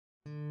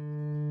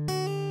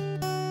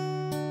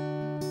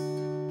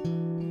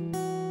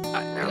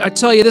I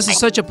tell you, this is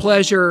such a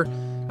pleasure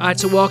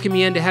to welcome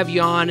you in, to have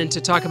you on, and to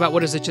talk about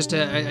what is just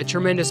a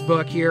tremendous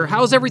book here.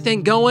 How's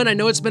everything going? I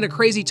know it's been a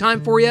crazy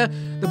time for you.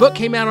 The book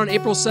came out on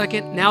April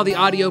 2nd. Now the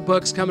audio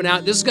book's coming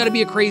out. This has got to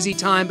be a crazy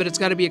time, but it's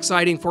got to be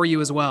exciting for you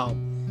as well.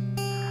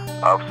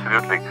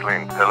 Absolutely,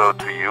 Clint. Hello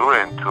to you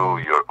and to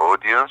your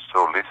audience,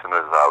 so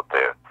listeners out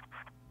there.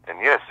 And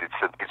yes,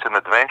 it's an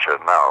adventure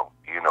now.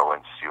 You know,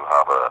 once you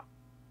have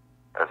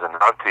as an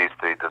artist,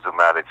 it doesn't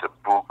matter, it's a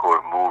book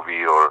or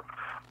movie or,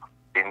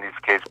 in this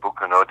case, book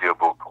and audio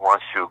book.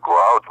 Once you go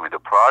out with a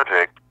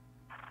project,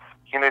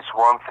 you know, it's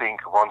one thing,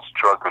 one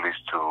struggle is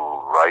to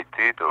write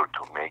it or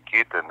to make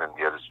it, and then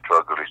the other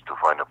struggle is to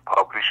find a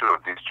publisher or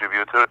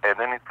distributor, and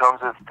then it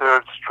comes a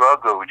third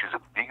struggle, which is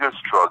a bigger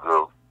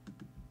struggle,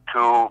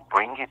 to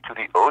bring it to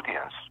the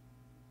audience.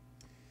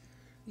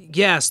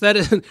 Yes, that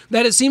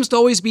it seems to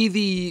always be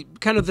the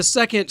kind of the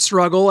second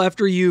struggle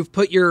after you've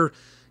put your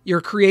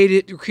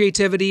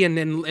creativity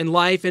and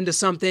life into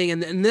something,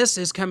 and this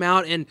has come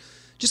out. And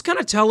just kind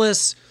of tell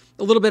us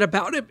a little bit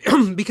about it,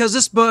 because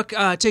this book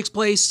takes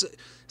place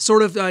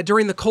sort of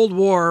during the Cold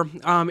War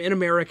in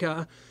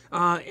America,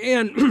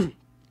 and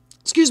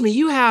excuse me,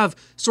 you have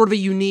sort of a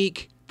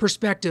unique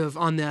perspective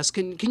on this.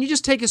 Can you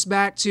just take us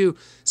back to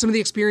some of the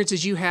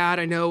experiences you had?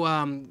 I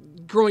know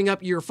growing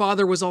up, your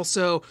father was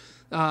also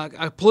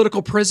a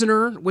political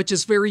prisoner, which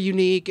is very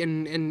unique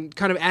and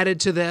kind of added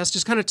to this.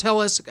 Just kind of tell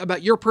us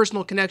about your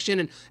personal connection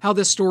and how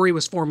this story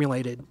was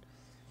formulated.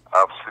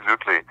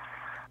 Absolutely.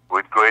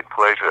 With great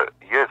pleasure.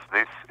 Yes,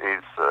 this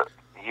is,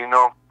 you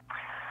know,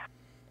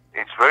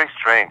 it's very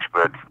strange,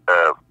 but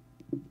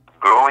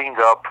growing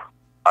up,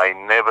 I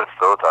never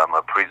thought I'm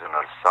a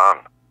prisoner's son.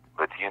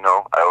 But, you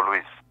know, I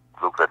always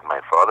looked at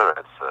my father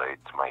as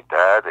it's my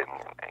dad, and,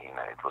 you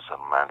know, it was a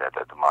man that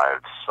I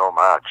admired so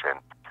much. And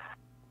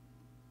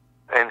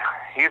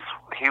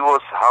he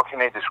was, how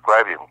can I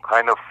describe him,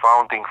 kind of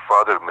founding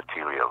father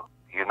material,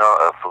 you know,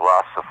 a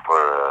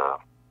philosopher,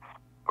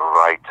 a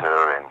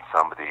writer, and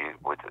somebody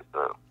with,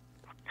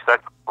 it's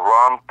like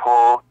Ron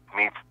Paul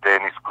meets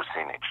Dennis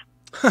Kucinich.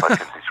 I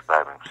can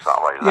describe him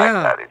somewhere like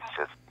that. It's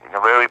just, you know,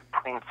 a very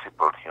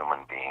principled human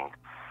being,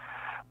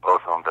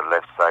 both on the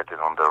left side and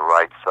on the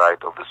right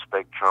side of the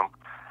spectrum.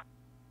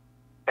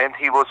 And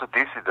he was a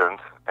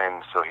dissident,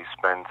 and so he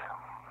spent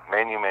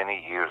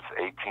many years,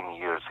 18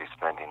 years he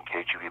spent in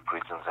KGB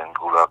prisons and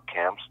Gulag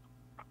camps.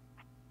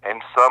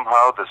 And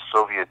somehow the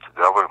Soviet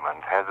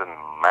government hasn't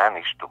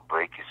managed to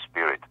break his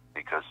spirit,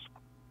 because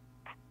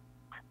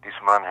this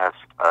man has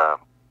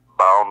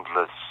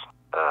boundless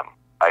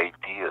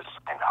ideas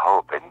and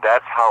hope. And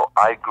that's how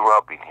I grew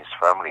up in his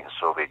family in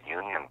Soviet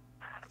Union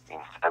in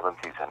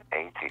 70s and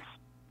 80s.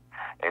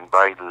 And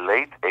by the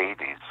late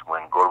 80s,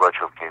 when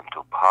Gorbachev came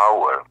to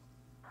power,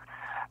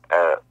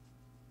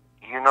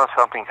 you know,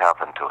 something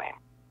happened to him.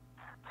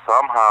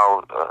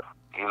 Somehow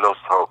he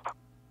lost hope.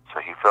 So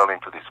he fell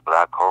into this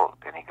black hole,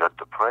 and he got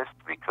depressed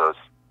because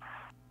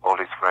all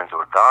his friends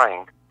were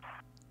dying,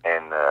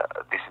 and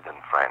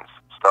dissident friends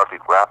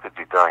started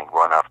rapidly dying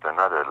one after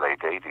another, late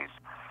 80s.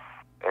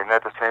 And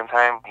at the same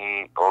time,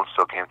 he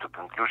also came to the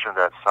conclusion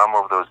that some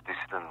of those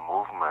dissident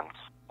movements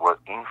were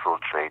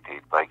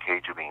infiltrated by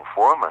KGB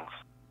informants.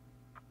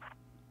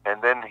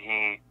 And then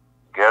he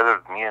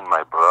gathered me and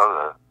my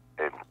brother,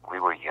 and we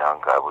were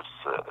young. I was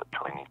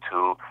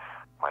 22.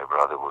 My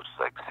brother was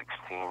like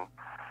 16.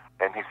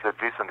 And he said,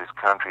 listen, this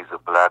country is a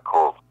black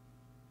hole,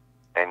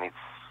 and it's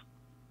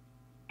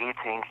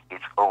eating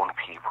its own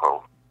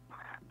people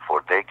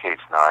for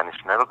decades now, and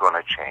it's never going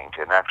to change.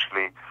 And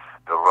actually,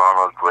 the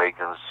Ronald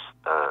Reagan's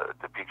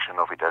depiction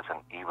of it as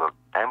an evil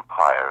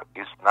empire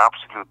is an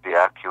absolutely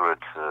accurate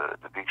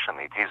depiction.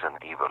 It is an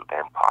evil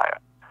empire.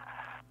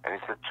 And he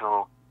said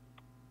to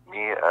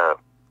me,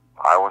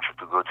 I want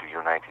you to go to the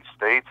United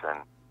States, and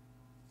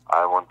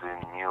I want the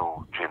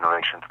new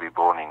generation to be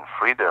born in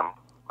freedom.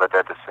 But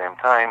at the same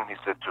time, he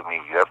said to me,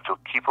 you have to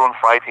keep on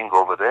fighting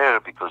over there,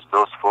 because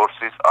those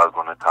forces are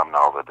going to come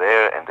now over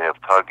there, and they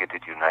have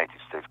targeted United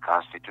States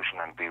Constitution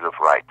and Bill of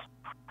Rights,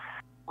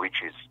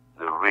 which is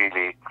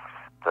really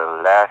the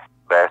last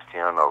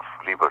bastion of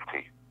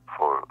liberty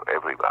for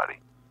everybody.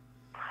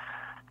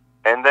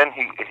 And then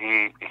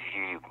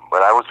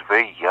but I was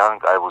very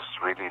young. I was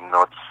really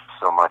not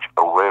so much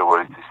aware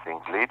where is this thing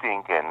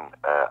leading, and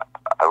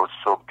I was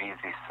so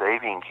busy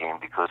saving him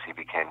because he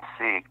became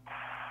sick,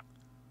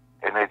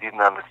 and I didn't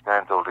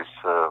understand all these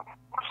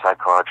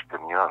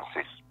psychological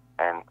nuances,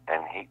 and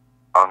he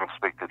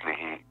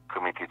unexpectedly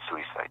committed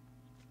suicide.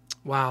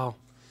 Wow.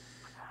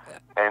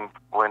 And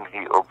when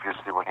he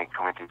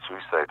committed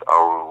suicide,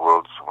 our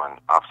worlds went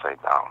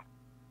upside down.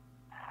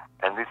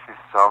 And this is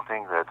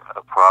something that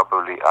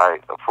probably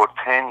for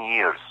 10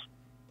 years,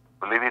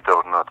 believe it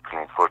or not,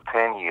 Clint, for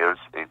 10 years,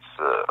 it's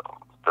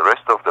the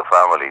rest of the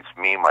family, it's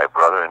me, my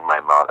brother, and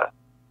my mother.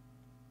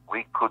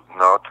 We could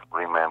not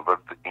remember,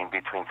 in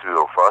between three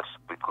of us,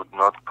 we could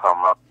not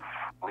come up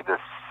with the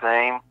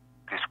same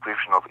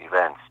description of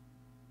events.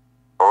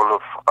 All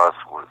of us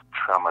were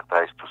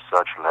traumatized to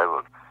such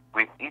level.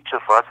 Each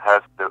of us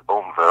has their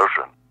own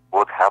version.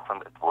 What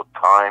happened at what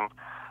time,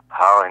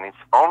 how and it's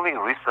only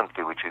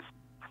recently,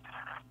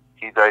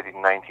 he died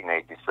in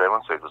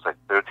 1987, so it was like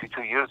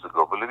 32 years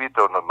ago. Believe it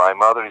or not, my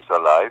mother is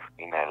alive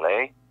in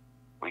LA.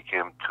 We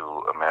came to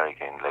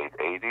America in late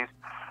 80s,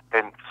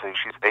 and so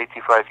she's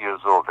 85 years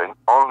old, and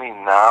only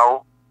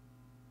now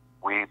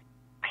we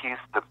piece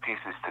the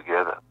pieces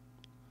together.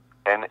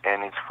 And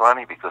it's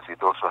funny because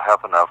it also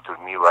happened after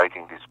me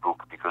writing this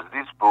book, because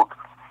this book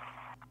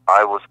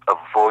I was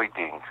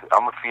avoiding.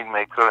 I'm a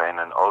filmmaker and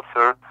an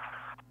author,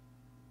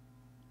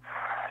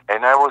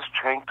 and I was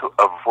trying to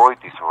avoid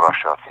this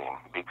Russia theme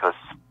because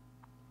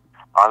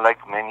unlike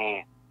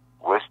many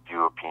West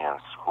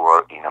Europeans who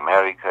are in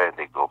America and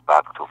they go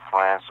back to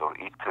France or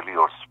Italy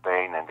or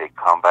Spain and they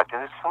come back,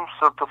 and there's some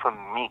sort of a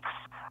mix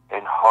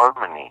and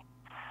harmony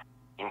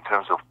in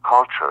terms of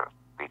culture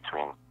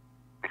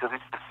because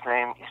it's the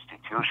same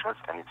institutions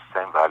and it's the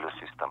same value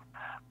system.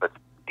 But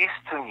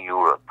Eastern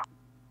Europe,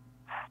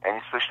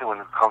 and especially when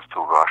it comes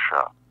to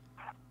Russia,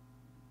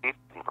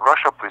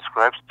 Russia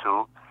prescribes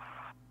to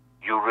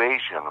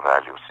Eurasian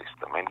value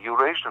system, and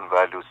Eurasian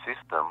value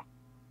system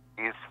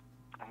is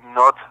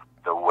not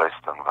the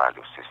Western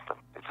value system.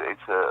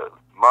 It's a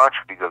much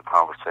bigger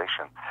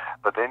conversation.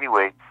 But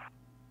anyway,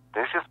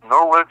 there's just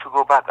nowhere to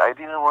go back. I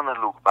didn't want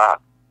to look back.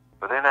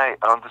 But then I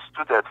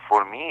understood that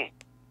for me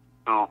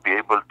to be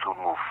able to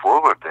move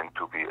forward and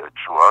to be a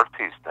true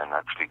artist and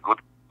actually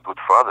good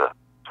father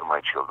to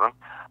my children,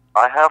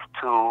 I have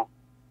to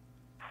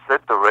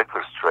set the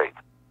record straight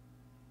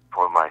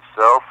for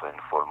myself and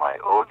for my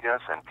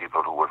audience and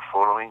people who were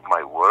following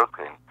my work.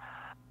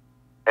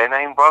 And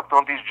I embarked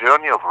on this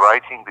journey of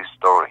writing this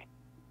story.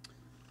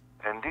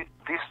 And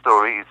this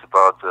story is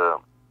about,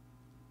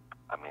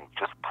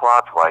 just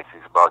plot-wise,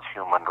 it's about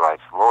human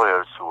rights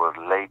lawyers who were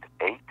late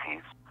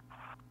 80s,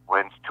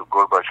 went to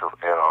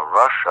Gorbachev-era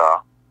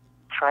Russia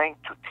trying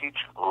to teach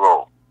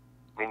law,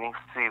 meaning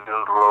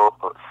civil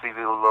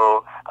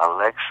law,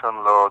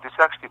 election law. This is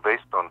actually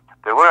based on,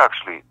 there were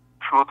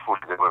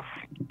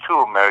two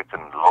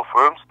American law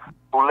firms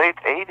who late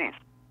 80s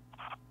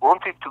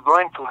wanted to go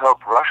in to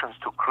help Russians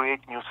to create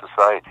new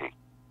society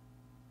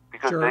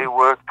because they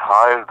were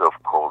tired of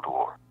Cold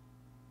War.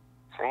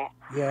 See?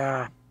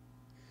 Yeah.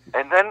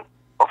 And then,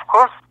 of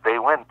course, they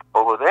went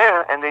over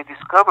there and they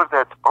discovered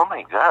that, oh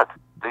my God,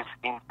 it's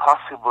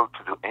impossible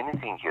to do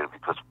anything here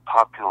because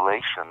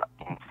population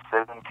in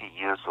 70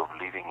 years of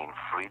living in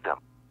freedom,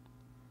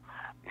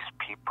 these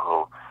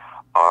people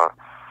are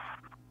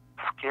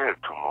scared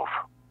to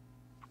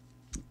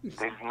move.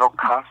 There's no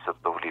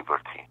concept of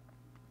liberty.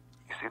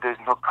 You see, there's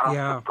no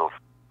concept of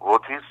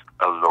what is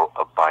a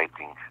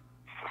law-abiding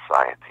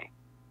society.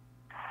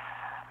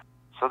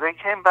 So they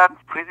came back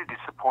pretty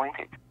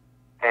disappointed.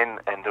 And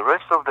the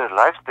rest of their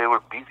lives, they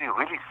were busy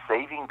really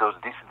saving those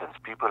dissidents,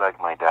 people like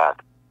my dad.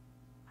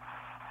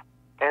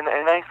 And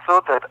I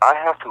thought that I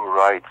have to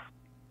write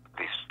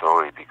this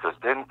story because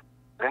then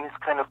it's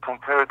kind of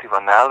comparative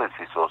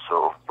analysis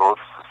also of both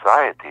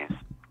societies.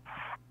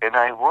 And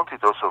I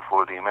wanted also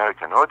for the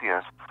American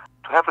audience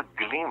to have a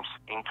glimpse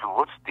into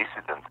what's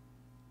dissident.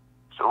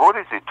 So what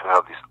is it to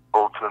have this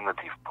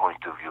alternative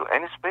point of view?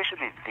 And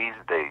especially these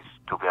days,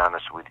 to be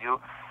honest with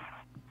you,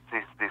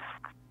 this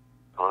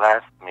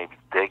last maybe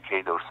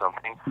decade or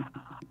something,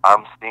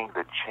 I'm seeing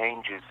the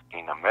changes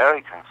in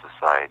American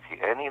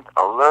society, and it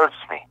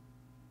alerts me.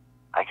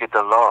 I get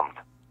alarmed.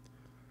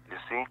 You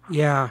see?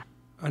 Yeah,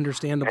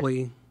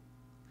 understandably.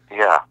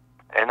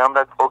 And I'm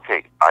like,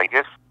 okay, I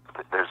guess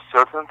there's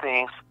certain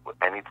things,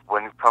 and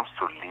when it comes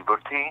to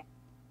liberty,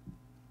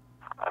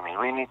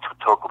 we need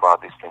to talk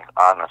about these things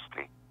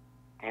honestly.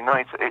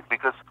 It's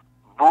because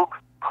book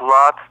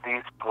plot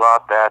this,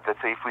 plot that.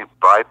 Let's say if we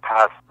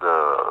bypass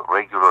the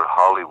regular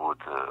Hollywood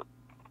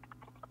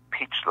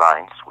pitch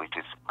lines, which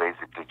is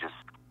basically just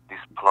this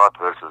plot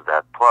versus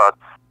that plot,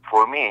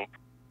 for me,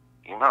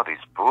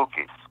 this book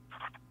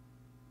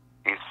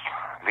is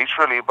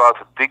literally about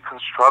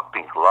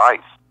deconstructing lies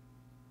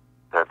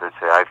that, let's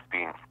say, I've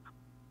been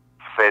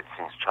fed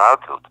since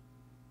childhood,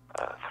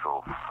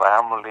 through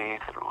family,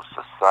 through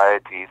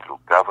society, through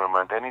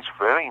government, and it's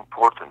very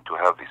important to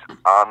have this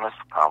honest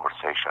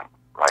conversation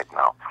right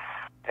now.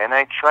 And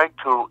I try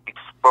to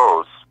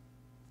expose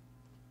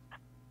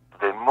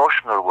the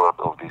emotional world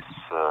of these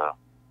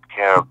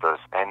characters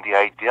and the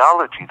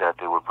ideology that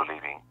they were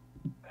believing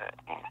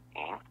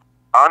in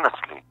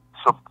honestly,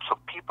 so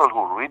people who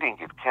are reading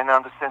it can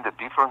understand the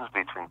difference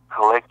between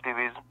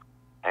collectivism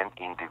and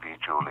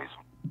individualism.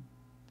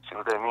 See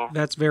what I mean?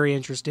 That's very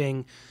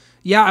interesting.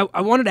 Yeah,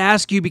 I wanted to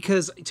ask you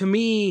because to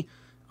me,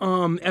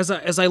 as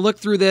I look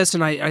through this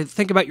and I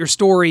think about your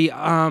story,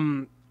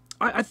 the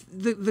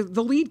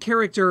lead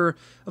character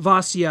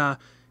Vasya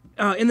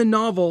in the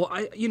novel,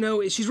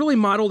 she's really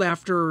modeled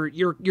after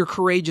your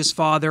courageous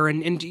father,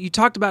 and you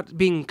talked about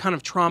being kind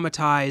of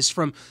traumatized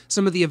from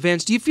some of the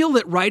events. Do you feel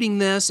that writing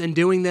this and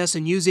doing this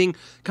and using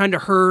kind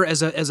of her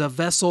as a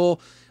vessel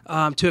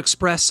to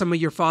express some of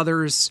your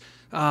father's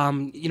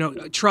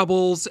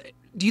troubles?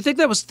 Do you think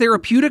that was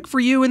therapeutic for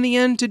you in the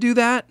end to do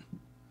that?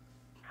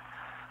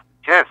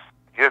 Yes.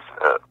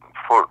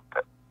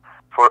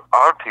 For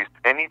artists,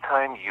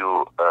 anytime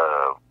you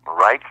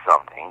write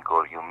something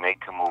or you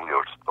make a movie,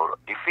 or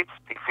if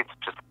it's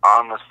just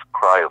honest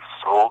cry of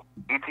soul,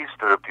 it is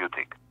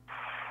therapeutic.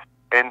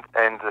 And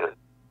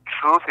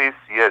truth is,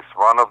 yes,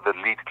 one of the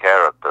lead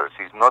characters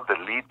is not the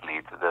lead.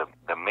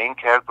 The main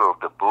character of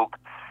the book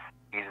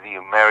is the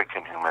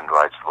American human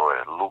rights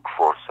lawyer, Luke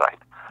Forsythe.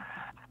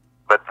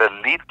 But the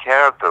lead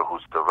character,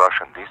 who's the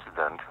Russian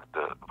dissident,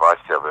 the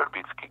Vasya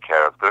Verbitsky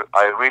character,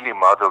 I really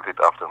modeled it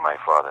after my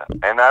father.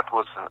 And that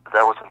was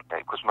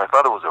because my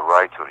father was a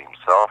writer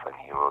himself, and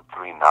he wrote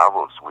 3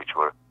 novels which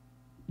were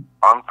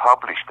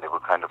unpublished. They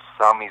were kind of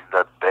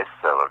summizdат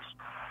bestsellers.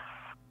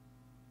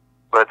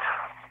 But,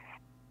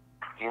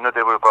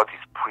 they were about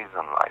his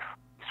prison life,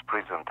 his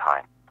prison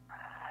time.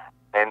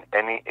 And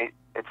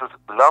it was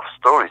love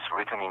stories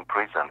written in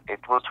prison. It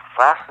was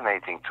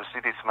fascinating to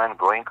see this man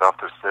going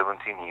after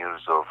 17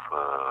 years of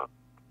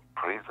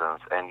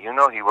prisons. And,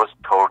 he was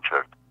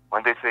tortured.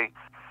 When they say,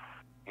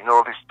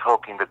 all this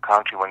talk in the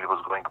country when he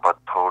was going about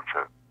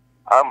torture,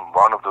 I'm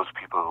one of those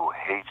people who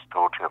hates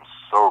torture. I'm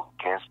so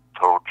against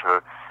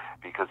torture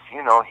because,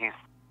 his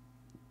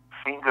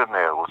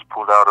fingernail was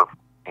pulled out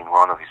in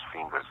one of his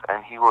fingers.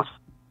 And he was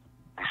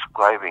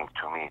describing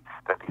to me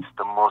that it's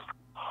the most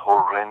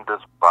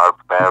horrendous,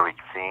 barbaric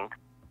thing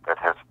that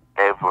has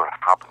ever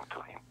happened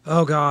to him.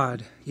 Oh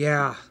God,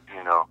 yeah.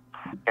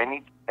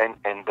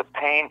 And the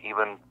pain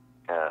even.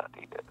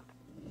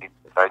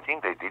 I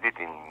think they did it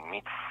in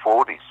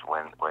mid-40s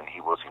when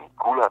he was in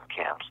Gulag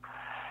camps,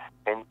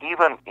 and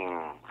even in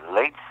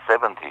late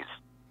 70s,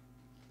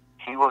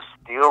 he was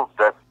still,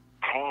 that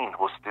pain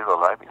was still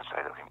alive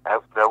inside of him.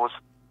 That was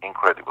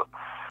incredible.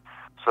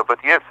 So, but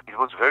yes, it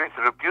was very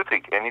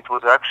therapeutic, and it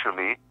was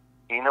actually,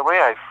 in a way,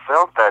 I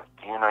felt that,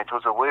 it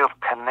was a way of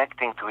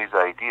connecting to his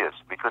ideas,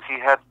 because he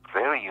had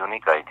very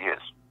unique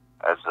ideas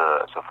as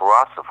a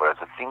philosopher, as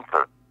a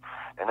thinker.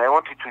 And I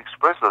wanted to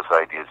express those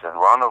ideas, and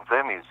one of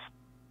them is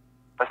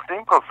a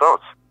simple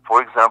thought.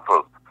 For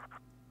example,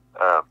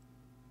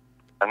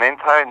 an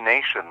entire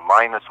nation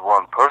minus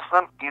one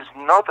person is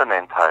not an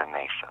entire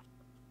nation.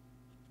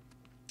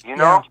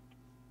 Yeah.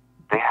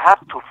 They have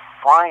to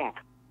find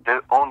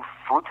their own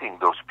footing,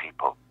 those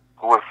people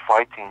who are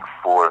fighting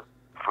for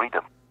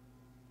freedom.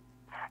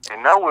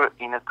 And now we're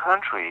in a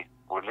country,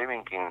 we're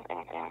living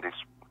in this,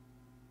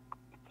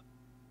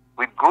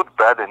 with good,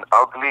 bad, and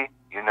ugly,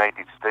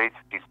 United States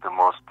is the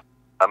most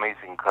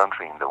amazing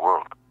country in the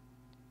world.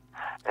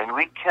 And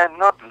we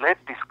cannot let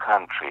this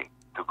country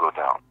to go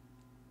down.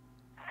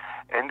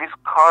 And this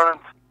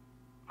current,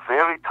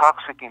 very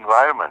toxic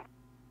environment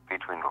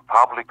between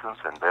Republicans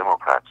and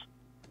Democrats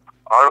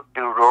are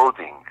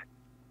eroding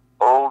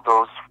all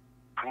those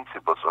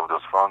principles of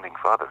those founding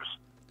fathers.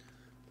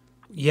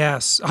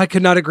 Yes, I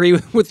could not agree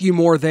with you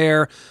more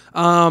there.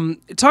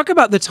 Talk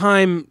about the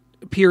time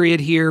period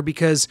here,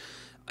 because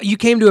you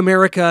came to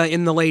America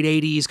in the late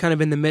 80s, kind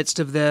of in the midst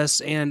of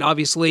this, and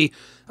obviously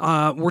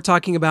we're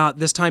talking about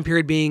this time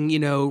period being,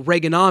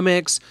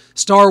 Reaganomics,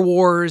 Star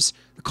Wars,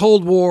 the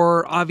Cold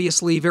War,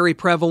 obviously very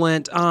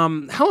prevalent.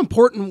 How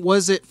important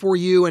was it for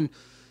you and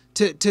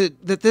to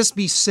that this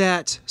be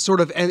set sort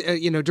of,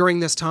 during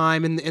this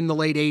time in the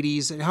late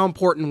 80s? And how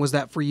important was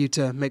that for you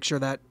to make sure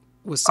that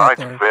was set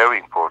there? It's very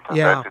important.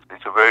 Yeah.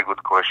 It's a very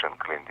good question,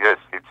 Clint. Yes,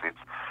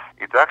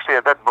 it's actually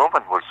at that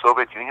moment where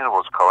Soviet Union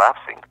was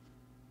collapsing.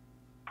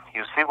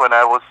 You see, when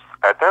I was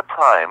at that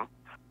time,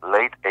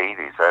 late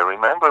 80s, I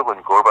remember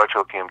when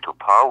Gorbachev came to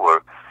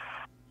power,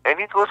 and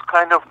it was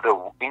kind of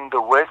in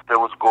the West there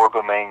was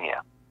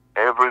Gorbamania.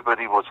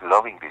 Everybody was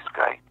loving this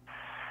guy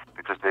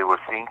because they were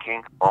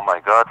thinking, oh my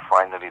God,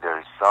 finally there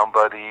is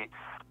somebody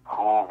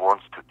who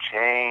wants to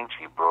change.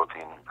 He brought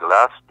in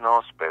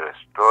glasnost,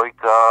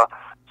 perestroika.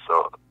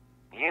 So,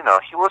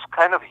 he was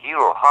kind of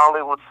hero.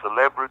 Hollywood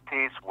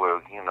celebrities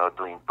were,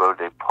 doing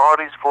birthday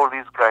parties for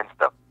this guy and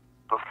stuff.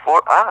 But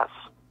for us,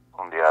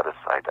 on the other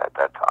side at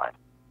that time,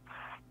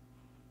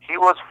 he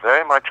was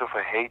very much of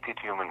a hated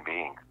human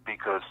being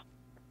because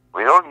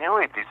we all knew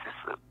it. This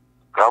is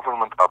a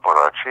government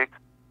apparatchik.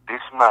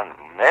 This man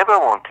never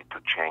wanted to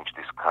change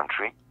this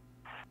country.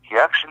 He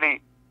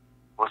actually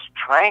was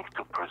trying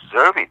to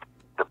preserve it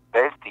the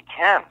best he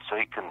can so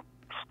he can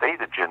stay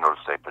the general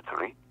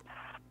secretary.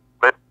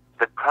 But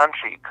the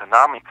country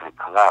economically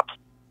collapsed.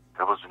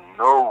 There was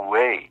no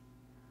way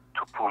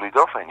to pull it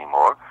off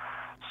anymore.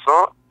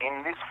 So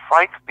in this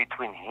fight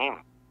between him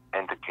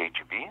and the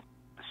KGB,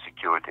 the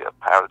security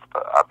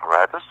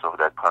apparatus of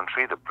that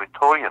country, the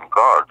Praetorian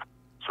Guard,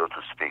 so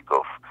to speak,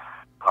 of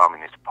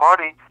Communist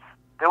Party,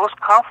 there was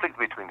conflict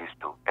between these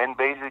two. And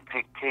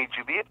basically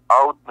KGB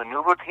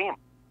outmaneuvered him.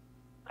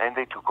 And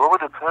they took over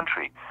the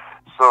country.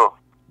 So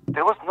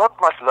there was not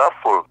much love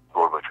for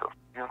Gorbachev.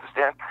 You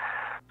understand?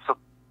 So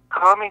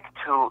coming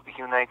to the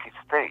United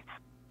States,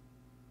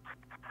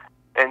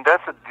 and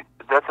that's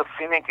a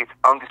feeling, it's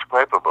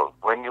undescribable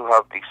when you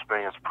have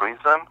experienced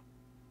prison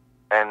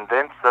and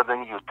then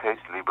suddenly you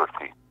taste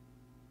liberty.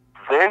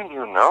 Then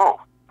you know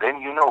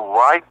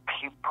why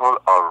people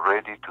are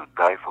ready to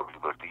die for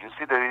liberty. You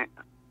see,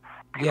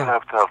 people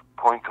have to have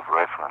point of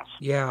reference.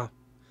 Yeah.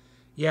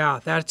 Yeah,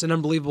 that's an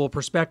unbelievable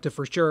perspective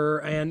for sure.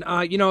 And,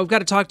 I've got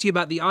to talk to you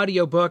about the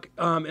audiobook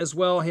as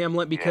well,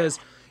 Hamlet, Yes. because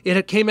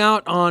it came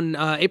out on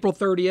April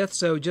 30th,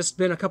 so just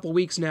been a couple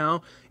weeks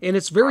now. And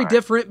it's very Right.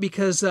 different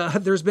because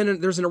there's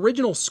an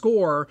original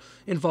score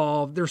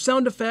involved. There's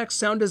sound effects,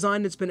 sound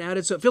design that's been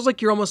added, so it feels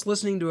like you're almost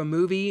listening to a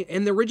movie.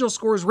 And the original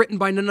score is written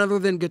by none other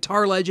than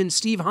guitar legend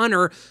Steve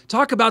Hunter.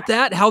 Talk about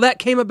that, how that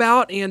came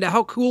about, and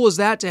how cool is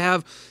that to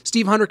have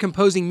Steve Hunter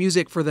composing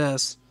music for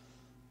this?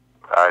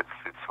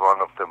 It's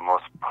one of the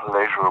most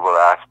pleasurable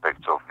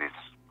aspects of this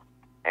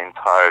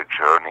entire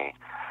journey.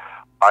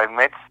 I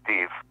met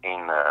Steve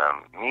in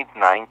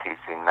mid-90s,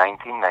 in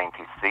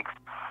 1996,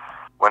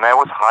 when I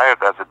was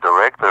hired as a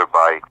director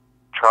by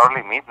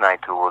Charlie Midnight,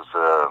 who was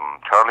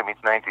Charlie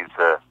Midnight is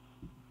a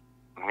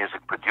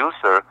music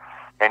producer,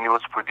 and he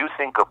was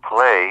producing a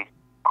play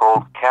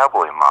called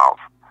Cowboy Mouth,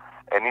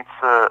 and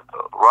it's a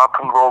rock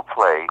and roll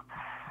play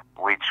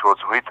which was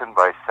written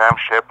by Sam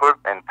Shepard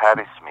and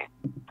Patti Smith.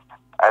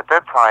 At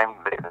that time,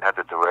 they had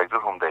a director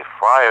whom they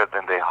fired,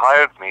 and they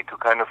hired me to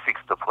kind of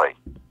fix the play.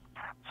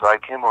 So I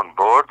came on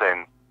board,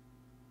 and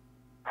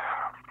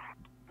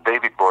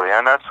David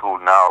Boreanaz, who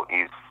now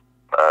is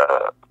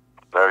a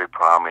very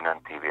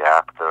prominent TV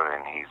actor,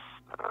 and he's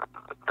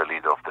the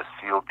leader of the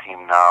SEAL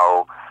team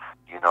now,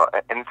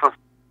 and it was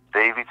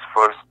David's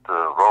first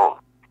role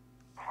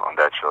on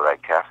that show. I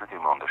casted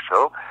him on the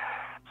show.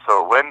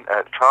 So when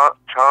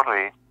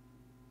Charlie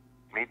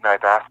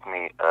Midnight asked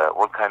me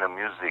what kind of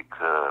music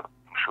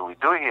should we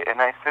do here,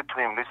 and I said to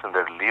him, listen,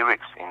 there are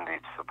lyrics in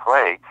this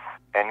play,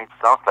 and it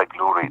sounds like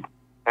Lou Reed.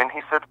 And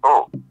he said,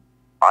 oh,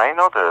 I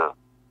know the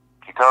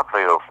guitar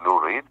player of Lou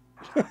Reed,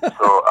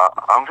 so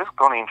I'm just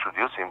going to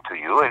introduce him to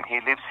you, and he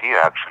lives here,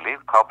 actually,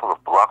 a couple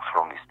of blocks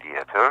from this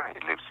theater.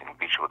 He lives in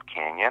Beachwood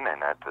Canyon,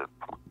 and at the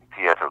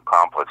theater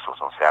complex was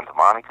on Santa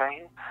Monica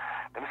here.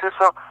 And he said,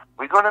 so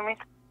we're going to meet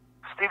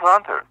Steve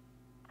Hunter.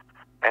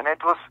 And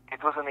it was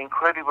an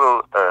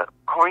incredible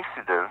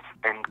coincidence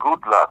and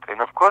good luck.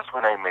 And of course,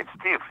 when I met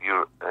Steve,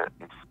 you're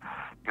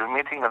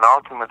meeting an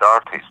ultimate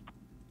artist,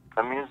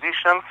 a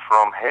musician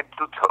from head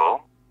to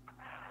toe.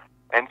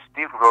 And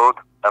Steve wrote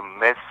a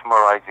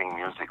mesmerizing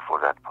music for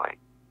that play.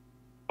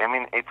 I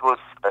mean, it was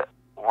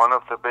one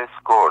of the best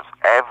scores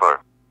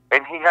ever.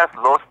 And he has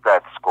lost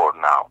that score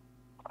now,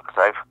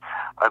 because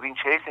I've been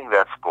chasing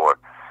that score.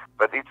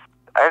 But it's,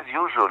 as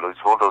usual, it's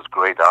all those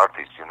great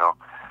artists,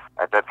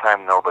 At that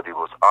time, nobody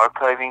was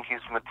archiving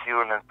his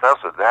material and stuff,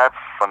 so that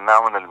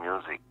phenomenal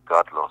music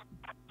got lost.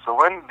 So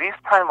when this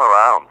time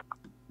around,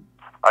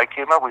 I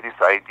came up with this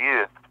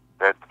idea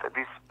that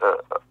these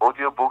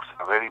audiobooks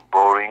are very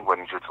boring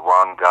when it's just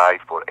one guy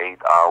for 8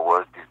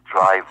 hours, this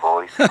dry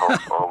voice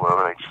talks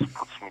over, it just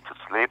puts me to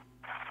sleep.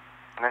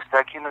 And I said,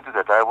 I cannot do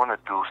that. I want to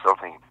do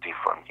something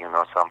different,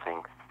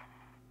 something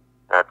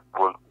that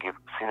will give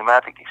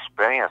cinematic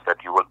experience,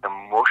 that you will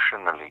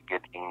emotionally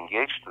get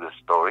engaged to the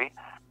story.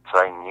 So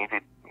I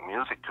needed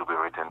music to be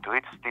written to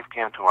it. Steve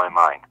came to my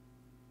mind,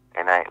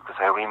 and because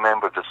I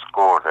remember the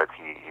score that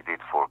he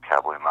did for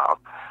Cowboy Mouth.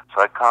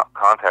 So I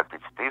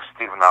contacted Steve.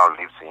 Steve now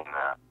lives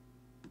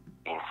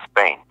in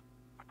Spain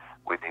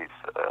with his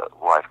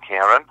wife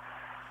Karen.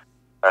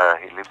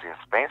 He lives in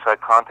Spain, so I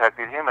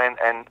contacted him,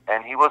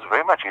 and he was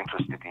very much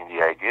interested in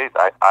the idea.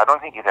 I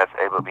don't think it has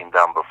ever been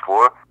done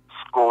before,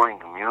 scoring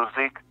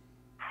music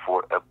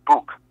for a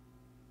book.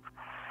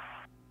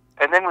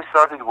 And then we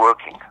started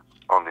working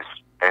on this.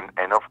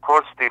 And of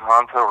course, Steve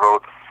Hunter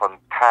wrote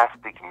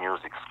fantastic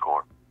music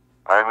score.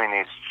 I mean,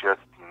 it's just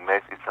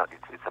it's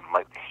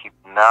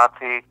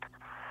hypnotic,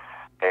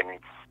 and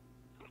it's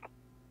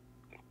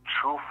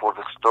true for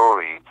the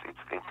story.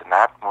 It's an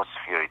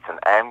atmosphere. It's an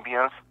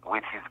ambience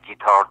with his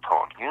guitar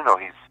tone.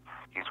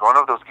 He's one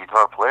of those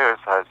guitar players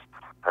has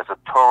a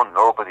tone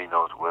nobody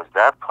knows where's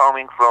that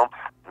coming from.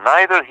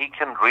 Neither he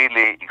can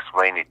really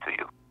explain it to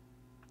you.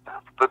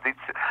 But it's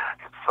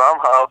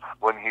somehow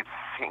when his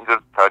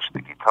fingers touch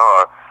the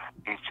guitar,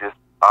 it's just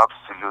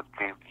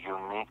absolutely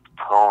unique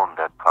tone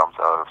that comes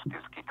out of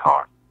this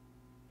guitar.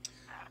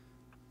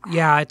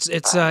 Yeah,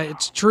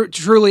 it's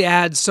truly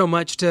adds so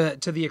much to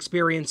the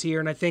experience here,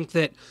 and I think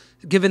that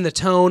given the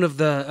tone of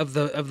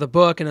the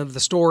book and of the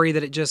story,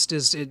 that it just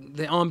is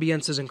the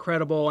ambience is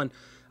incredible. And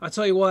I'll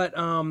tell you what,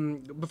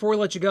 before we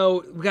let you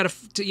go, we got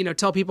to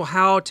tell people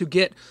how to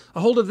get a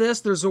hold of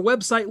this. There's a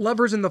website,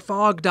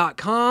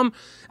 loversinthefog.com.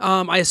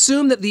 I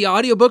assume that the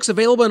audiobook's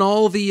available in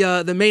all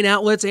the main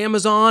outlets,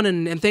 Amazon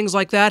and things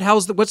like that.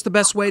 What's the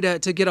best way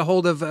to get a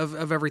hold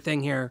of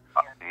everything here?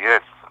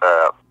 Yes,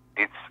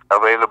 it's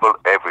available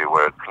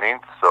everywhere,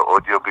 Clint. So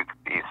audiobook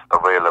is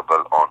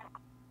available on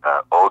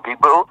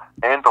Audible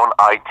and on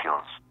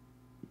iTunes.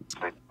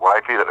 So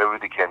widely,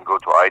 everybody can go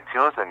to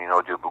iTunes and in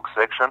audiobook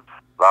section,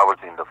 Lovers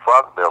in the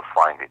Fog, they'll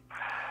find it.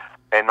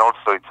 And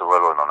also it's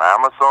available on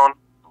Amazon.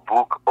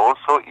 Book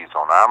also is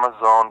on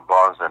Amazon,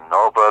 Barnes &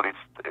 Noble.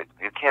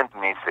 You can't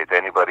miss it.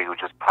 Anybody who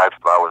just types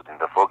Lovers in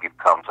the Fog, it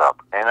comes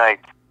up. And I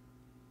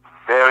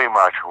very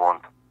much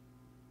want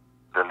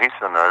the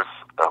listeners,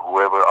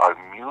 whoever are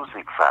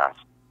music fans,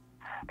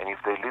 and if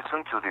they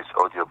listen to this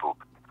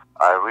audiobook,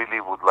 I really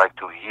would like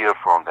to hear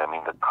from them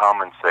in the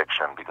comment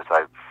section, because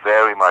I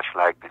very much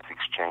like this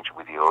exchange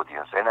with the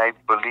audience. And I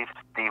believe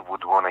Steve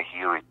would want to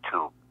hear it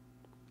too,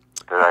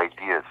 their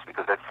ideas,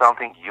 because that's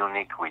something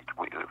unique we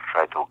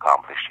try to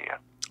accomplish here.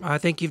 I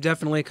think you've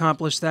definitely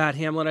accomplished that,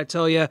 Hamlet. I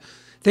tell you,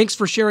 thanks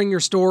for sharing your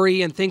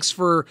story, and thanks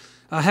for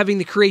having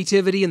the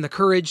creativity and the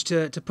courage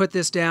to put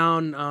this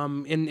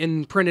down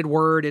in printed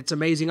word. It's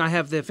amazing. I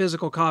have the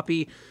physical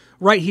copy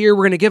right here.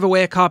 We're going to give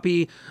away a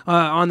copy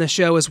on the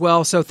show as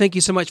well. So thank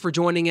you so much for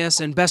joining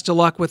us, and best of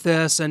luck with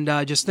this, and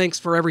just thanks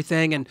for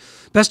everything, and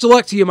best of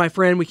luck to you, my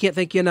friend. We can't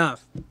thank you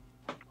enough.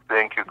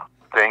 Thank you.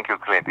 Thank you,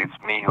 Clint. It's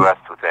me who has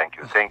to thank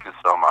you. Thank you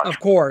so much. Of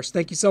course.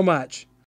 Thank you so much.